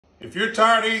If you're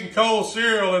tired of eating cold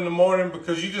cereal in the morning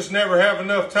because you just never have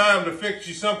enough time to fix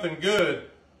you something good,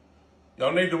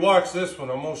 y'all need to watch this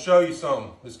one. I'm going to show you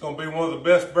something. It's going to be one of the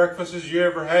best breakfasts you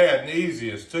ever had and the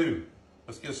easiest too.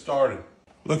 Let's get started.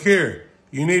 Look here.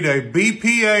 You need a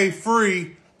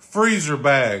BPA-free freezer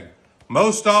bag.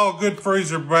 Most all good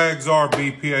freezer bags are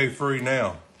BPA-free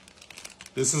now.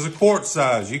 This is a quart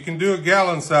size. You can do a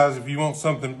gallon size if you want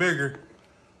something bigger.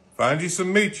 Find you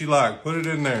some meat you like. Put it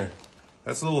in there.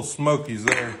 That's a little Smokies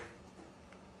there.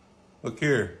 Look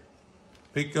here.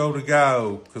 Pico de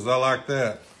gallo, because I like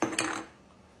that.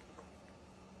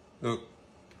 Look.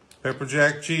 Pepper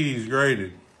jack cheese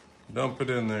grated. Dump it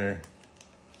in there.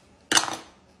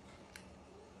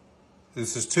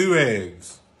 This is 2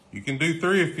 eggs. You can do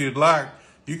 3 if you'd like.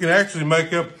 You can actually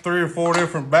make up 3 or 4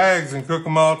 different bags and cook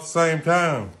them all at the same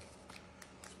time.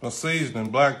 It's my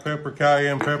seasoning, black pepper,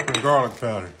 cayenne pepper, and garlic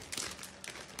powder.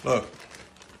 Look.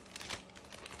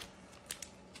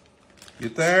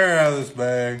 Get the air out of this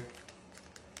bag.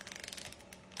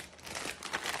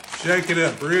 Shake it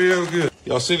up real good.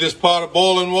 Y'all see this pot of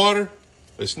boiling water?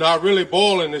 It's not really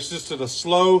boiling, it's just at a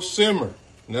slow simmer.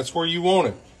 And that's where you want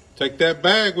it. Take that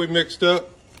bag we mixed up,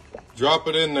 drop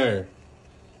it in there.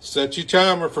 Set your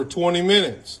timer for 20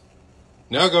 minutes.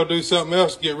 Now go do something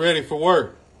else to get ready for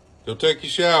work. Go take your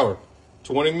shower.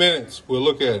 20 minutes, we'll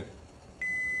look at it.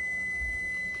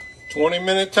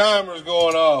 20-minute timer's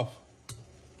going off.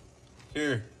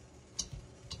 Here.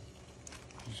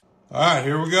 All right,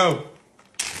 here we go.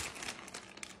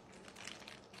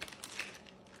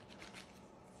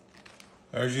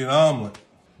 There's your omelet.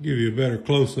 Give you a better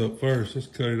close-up first. Let's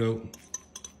cut it open.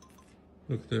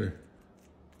 Look there.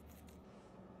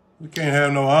 We can't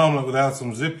have no omelet without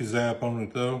some Zippy Zap on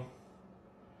it, though.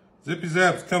 Zippy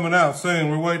Zap's coming out soon.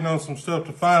 We're waiting on some stuff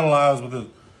to finalize with the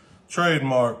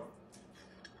trademark.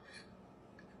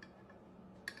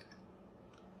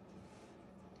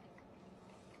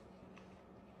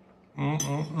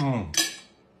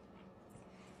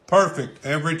 Perfect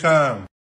every time.